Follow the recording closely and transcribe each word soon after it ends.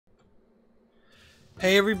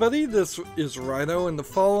Hey everybody, this is Rydo, and the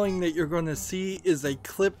following that you're going to see is a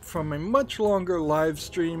clip from a much longer live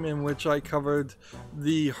stream in which I covered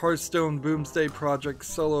the Hearthstone Boomsday Project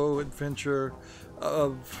solo adventure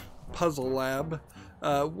of Puzzle Lab,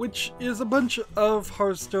 which is a bunch of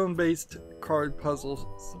Hearthstone based card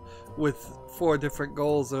puzzles with 4 different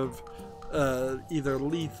goals of either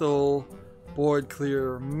lethal, board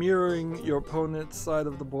clear, mirroring your opponent's side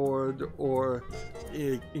of the board, or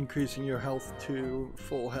increasing your health to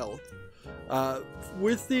full health.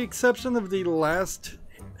 With the exception of the last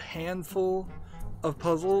handful of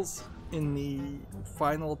puzzles in the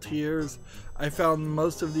final tiers, I found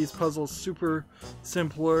most of these puzzles super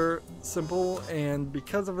simple, and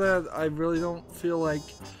because of that, I really don't feel like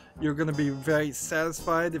you're going to be very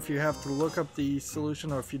satisfied if you have to look up the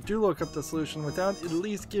solution, or if you do look up the solution without at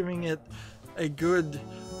least giving it a good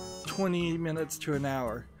 20 minutes to an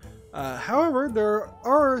hour. However, there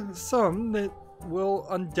are some that will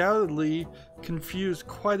undoubtedly confuse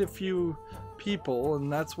quite a few people,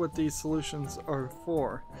 and that's what these solutions are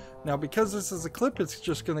for. Now, because this is a clip, it's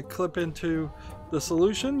just going to clip into the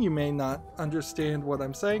solution. You may not understand what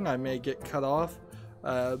I'm saying. I may get cut off,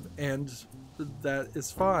 and that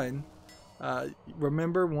is fine.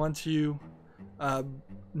 Remember, once you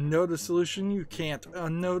know the solution, you can't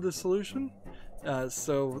unknow the solution.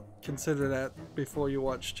 So consider that before you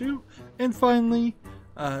watch too. And finally,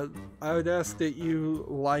 I would ask that you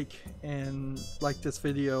like this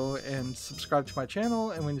video and subscribe to my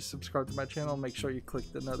channel. And when you subscribe to my channel, make sure you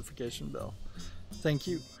click the notification bell. Thank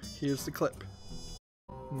you. Here's the clip.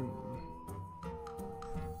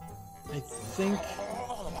 I think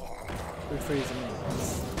rephrasing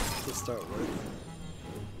it to start with.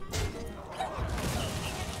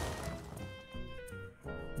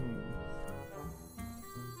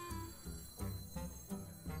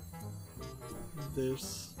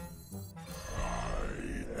 This. I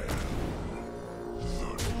am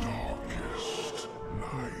the darkest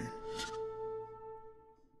night.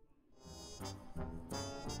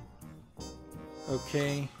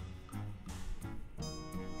 Okay.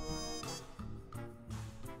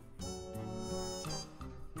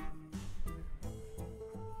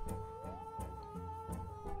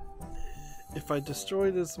 If I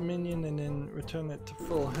destroy this minion and then return it to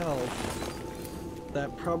full health,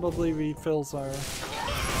 that probably refills our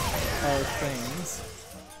things.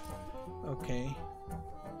 Okay.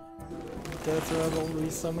 Death Rattle,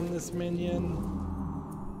 resummon this minion,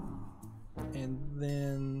 and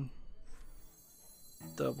then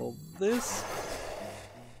double this.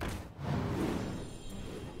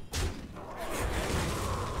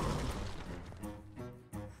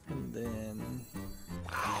 And then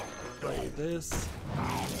play this.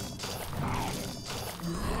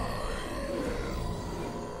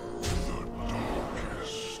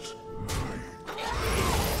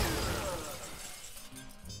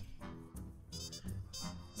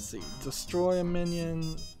 Destroy a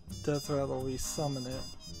minion, Death Rattle, resummon it.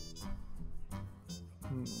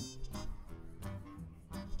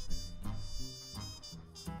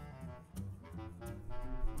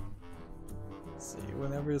 Let's see,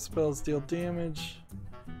 whenever your spells deal damage,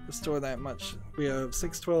 restore that much. We have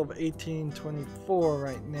 6, 12, 18, 24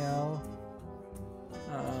 right now.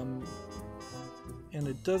 And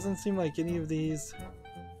it doesn't seem like any of these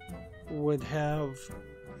would have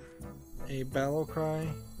a battle cry.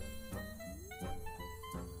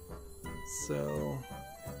 So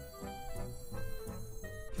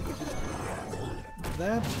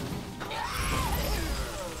that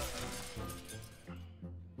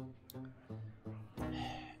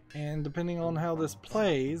and depending on how this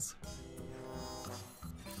plays,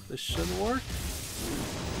 this should work.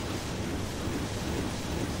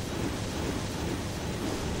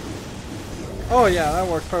 Oh yeah, that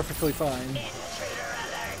worked perfectly fine.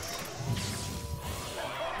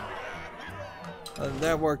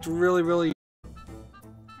 That worked really.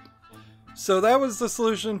 So that was the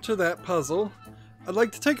solution to that puzzle. I'd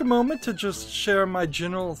like to take a moment to just share my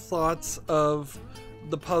general thoughts of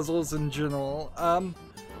the puzzles in general.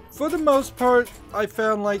 For the most part, I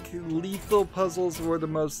found like lethal puzzles were the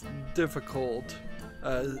most difficult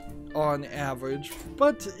on average,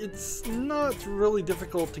 but it's not really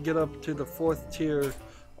difficult to get up to the 4th tier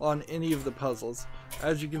on any of the puzzles.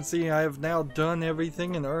 As you can see, I have now done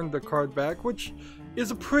everything and earned the card back, which is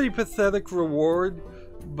a pretty pathetic reward,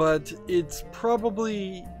 but it's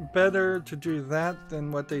probably better to do that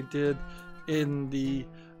than what they did in the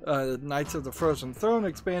Knights of the Frozen Throne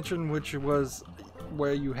expansion, which was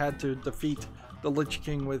where you had to defeat the Lich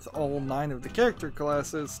King with all 9 of the character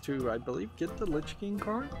classes to, I believe, get the Lich King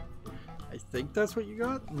card. I think that's what you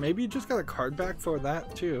got. Maybe you just got a card back for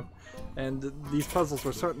that too. and these puzzles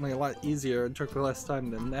were certainly a lot easier and took less time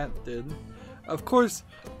than that did. Of course,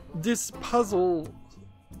 this puzzle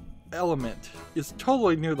element is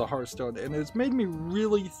totally new to Hearthstone, and it's made me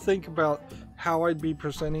really think about how I'd be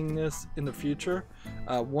presenting this in the future.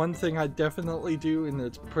 One thing I definitely do, and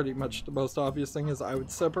it's pretty much the most obvious thing, is I would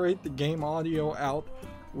separate the game audio out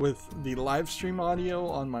with the live stream audio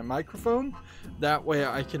on my microphone. That way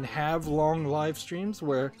I can have long live streams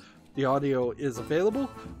where the audio is available,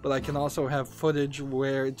 but I can also have footage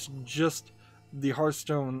where it's just the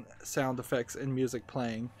Hearthstone sound effects and music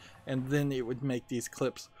playing, and then it would make these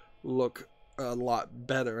clips look a lot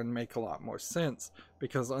better and make a lot more sense,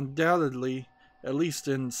 because undoubtedly, at least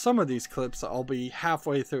in some of these clips, I'll be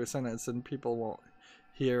halfway through a sentence and people won't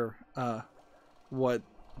hear what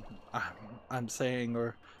I'm saying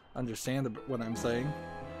or understand what I'm saying.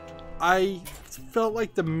 I felt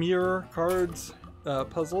like the mirror cards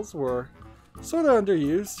puzzles were sort of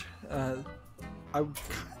underused. I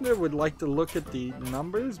kind of would like to look at the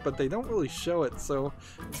numbers, but they don't really show it, so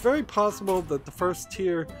it's very possible that the first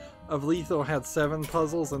tier of Lethal had 7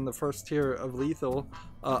 puzzles and the first tier of Lethal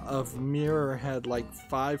of Mirror had like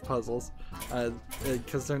 5 puzzles,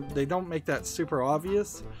 because they don't make that super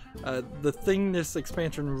obvious. The thing this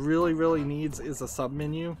expansion really needs is a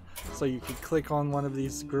submenu, so you can click on one of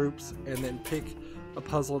these groups and then pick a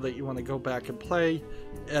puzzle that you want to go back and play.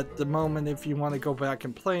 At the moment, if you want to go back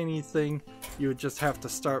and play anything, you would just have to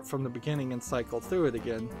start from the beginning and cycle through it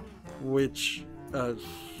again, which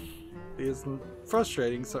is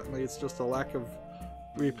frustrating. Certainly, it's just a lack of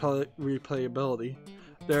replayability.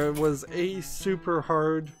 There was a super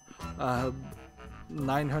hard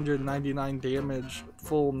 999 damage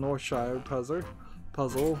full Northshire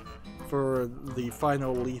puzzle for the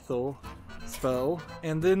final Lethal spell,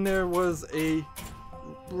 and then there was a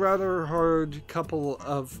rather hard couple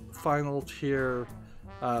of final tier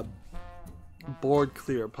board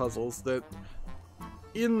clear puzzles that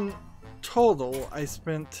in total I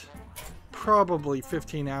spent probably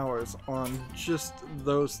 15 hours on just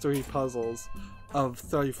those 3 puzzles of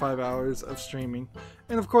 35 hours of streaming.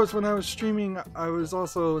 And of course, when I was streaming, I was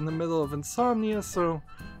also in the middle of insomnia, so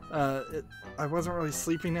I wasn't really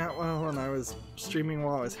sleeping that well, and I was streaming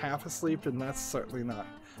while I was half asleep, and that's certainly not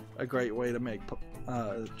a great way to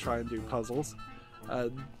try and do puzzles.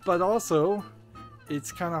 But also,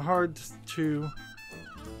 it's kind of hard to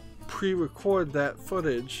pre-record that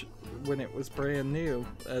footage when it was brand new,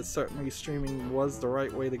 as certainly streaming was the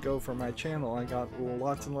right way to go for my channel. I got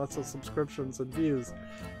lots and lots of subscriptions and views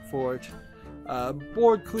for it.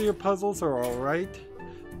 Board clear puzzles are alright,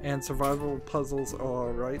 and survival puzzles are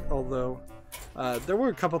alright, although there were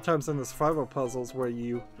a couple times in the survival puzzles where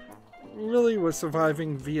you really were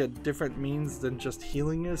surviving via different means than just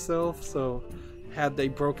healing yourself. So had they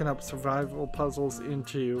broken up survival puzzles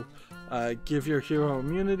into give your hero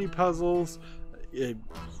immunity puzzles,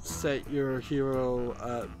 set your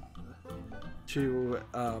hero to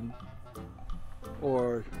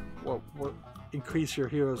or increase your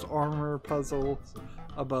hero's armor puzzle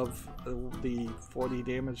above the 40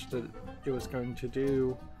 damage that it was going to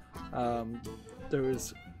do. There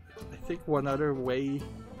was, I think, one other way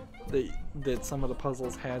that some of the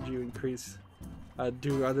puzzles had you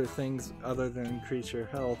do other things other than increase your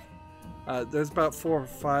health. There's about 4 or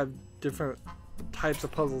 5 different types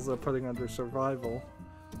of puzzles they're putting under survival,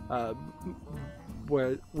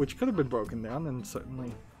 which could have been broken down, and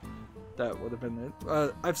certainly that would have been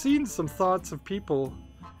it. I've seen some thoughts of people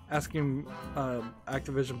asking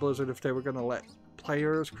Activision Blizzard if they were going to let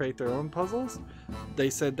players create their own puzzles. They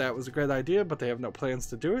said that was a great idea, but they have no plans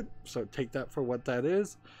to do it, so take that for what that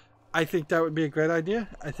is. I think that would be a great idea.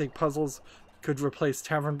 I think puzzles could replace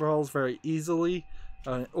tavern brawls very easily,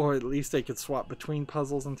 or at least they could swap between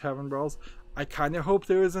puzzles and tavern brawls. I kind of hope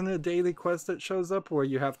there isn't a daily quest that shows up where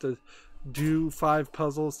you have to do 5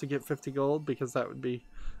 puzzles to get 50 gold, because that would be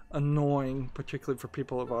annoying, particularly for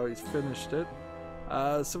people who have already finished it.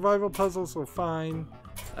 Survival puzzles were fine,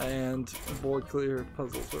 and board clear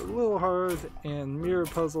puzzles were a little hard, and mirror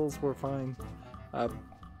puzzles were fine.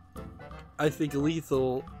 I think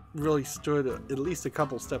Lethal really stood at least a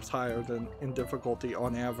couple steps higher than in difficulty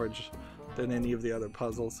on average than any of the other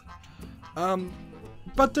puzzles.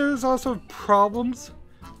 But there's also problems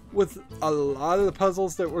with a lot of the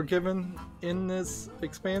puzzles that were given in this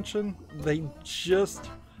expansion. They just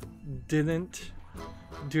didn't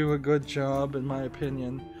do a good job, in my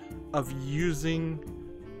opinion, of using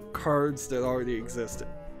cards that already existed.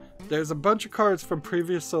 There's a bunch of cards from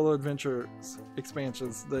previous Solo Adventures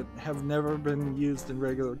expansions that have never been used in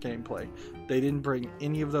regular gameplay. They didn't bring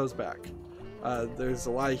any of those back. There's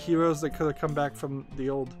a lot of heroes that could have come back from the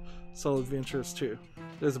old Solo Adventures too.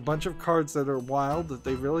 There's a bunch of cards that are wild that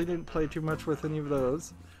they really didn't play too much with any of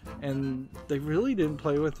those, and they really didn't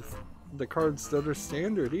play with the cards that are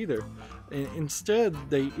standard either. Instead,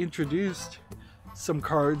 they introduced some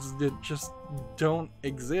cards that just don't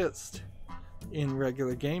exist in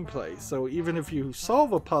regular gameplay. So even if you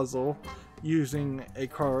solve a puzzle using a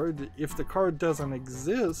card, if the card doesn't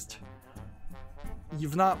exist,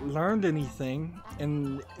 you've not learned anything,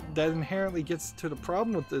 and that inherently gets to the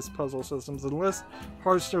problem with this puzzle systems. Unless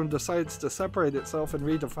Hearthstone decides to separate itself and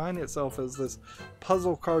redefine itself as this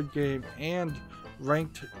puzzle card game and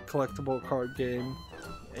ranked collectible card game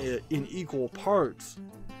in equal parts,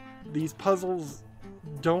 these puzzles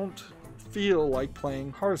don't feel like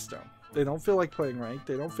playing Hearthstone. They don't feel like playing ranked,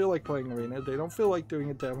 they don't feel like playing arena, they don't feel like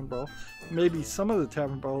doing a tavern brawl. Maybe some of the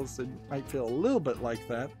tavern brawls might feel a little bit like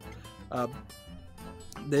that.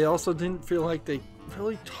 They also didn't feel like they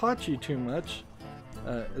really taught you too much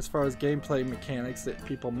as far as gameplay mechanics that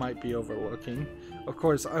people might be overlooking. Of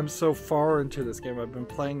course, I'm so far into this game, I've been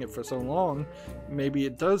playing it for so long, maybe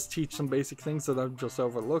it does teach some basic things that I'm just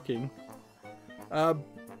overlooking. But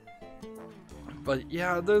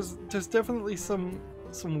yeah, there's definitely some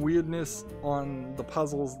weirdness on the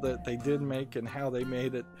puzzles that they did make and how they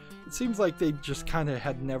made it. It seems like they just kind of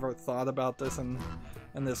had never thought about this, and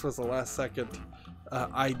this was the last second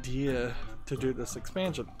idea to do this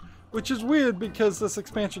expansion. Which is weird because this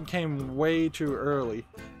expansion came way too early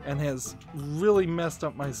and has really messed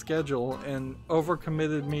up my schedule and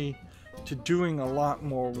overcommitted me to doing a lot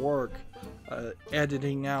more work,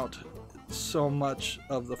 editing out so much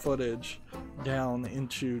of the footage down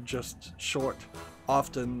into just short,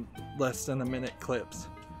 often less than a minute clips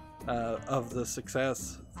of the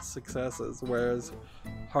successes, whereas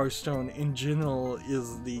Hearthstone in general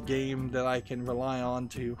is the game that I can rely on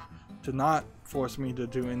to not force me to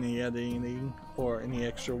do any editing or any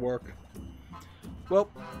extra work. Well,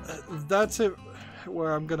 that's it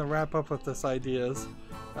where I'm gonna wrap up with this ideas.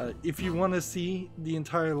 If you want to see the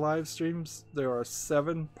entire live streams, there are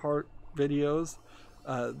 7-part videos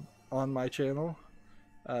on my channel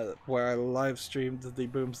where I live streamed the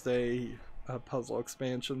Boomsday puzzle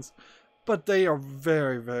expansions, but they are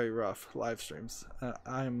very, very rough live streams.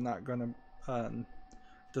 I am not going to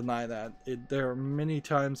deny that. There are many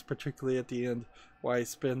times, particularly at the end, where I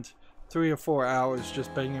spent 3 or 4 hours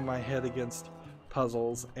just banging my head against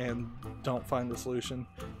puzzles and don't find the solution,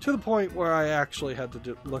 to the point where I actually had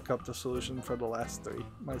to look up the solution for the last 3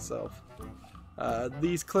 myself.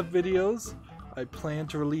 These clip videos, I plan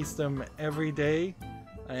to release them every day,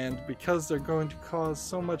 and because they're going to cause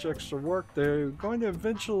so much extra work, they're going to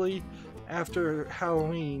eventually, after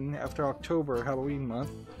Halloween, after October, Halloween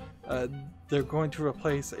month, they're going to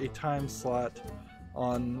replace a time slot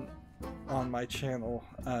on my channel.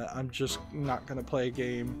 I'm just not going to play a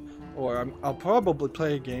game, or I'll probably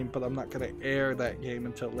play a game, but I'm not going to air that game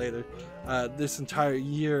until later. This entire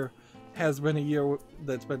year has been a year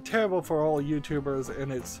that's been terrible for all YouTubers,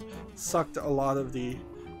 and it's sucked a lot of the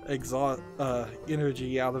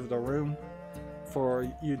energy out of the room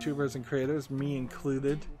for YouTubers and creators, me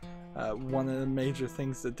included. One of the major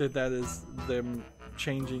things that did that is them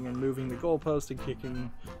changing and moving the goalpost and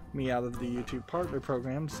kicking me out of the YouTube partner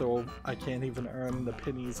program, so I can't even earn the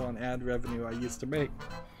pennies on ad revenue I used to make.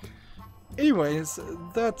 Anyways,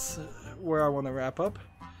 that's where I want to wrap up.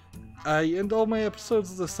 I end all my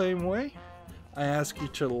episodes the same way. I ask you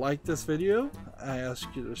to like this video, I ask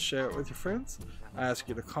you to share it with your friends, I ask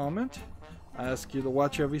you to comment, I ask you to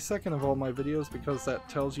watch every second of all my videos, because that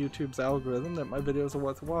tells YouTube's algorithm that my videos are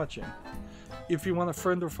worth watching. If you want to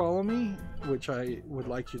friend or follow me, which I would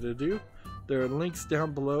like you to do, there are links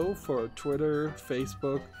down below for Twitter,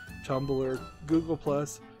 Facebook, Tumblr, Google+,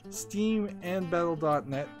 Steam, and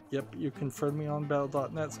Battle.net. Yep, you can friend me on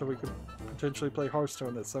Battle.net so we could potentially play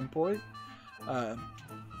Hearthstone at some point.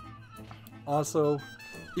 Also,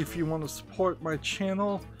 if you want to support my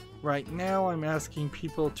channel, right now I'm asking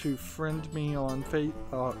people to friend me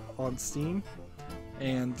on Steam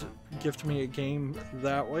and gift me a game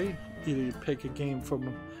that way. Either you pick a game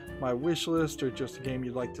from my wish list or just a game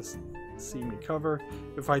you'd like to see me cover.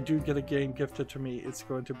 If I do get a game gifted to me, it's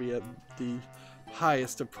going to be at the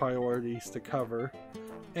highest of priorities to cover.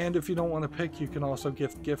 And if you don't want to pick, you can also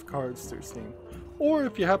gift cards through Steam. Or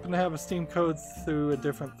if you happen to have a Steam code through a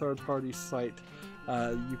different third-party site,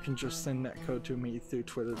 you can just send that code to me through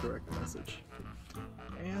Twitter direct message.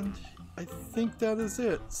 And I think that is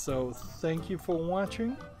it. So thank you for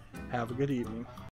watching. Have a good evening.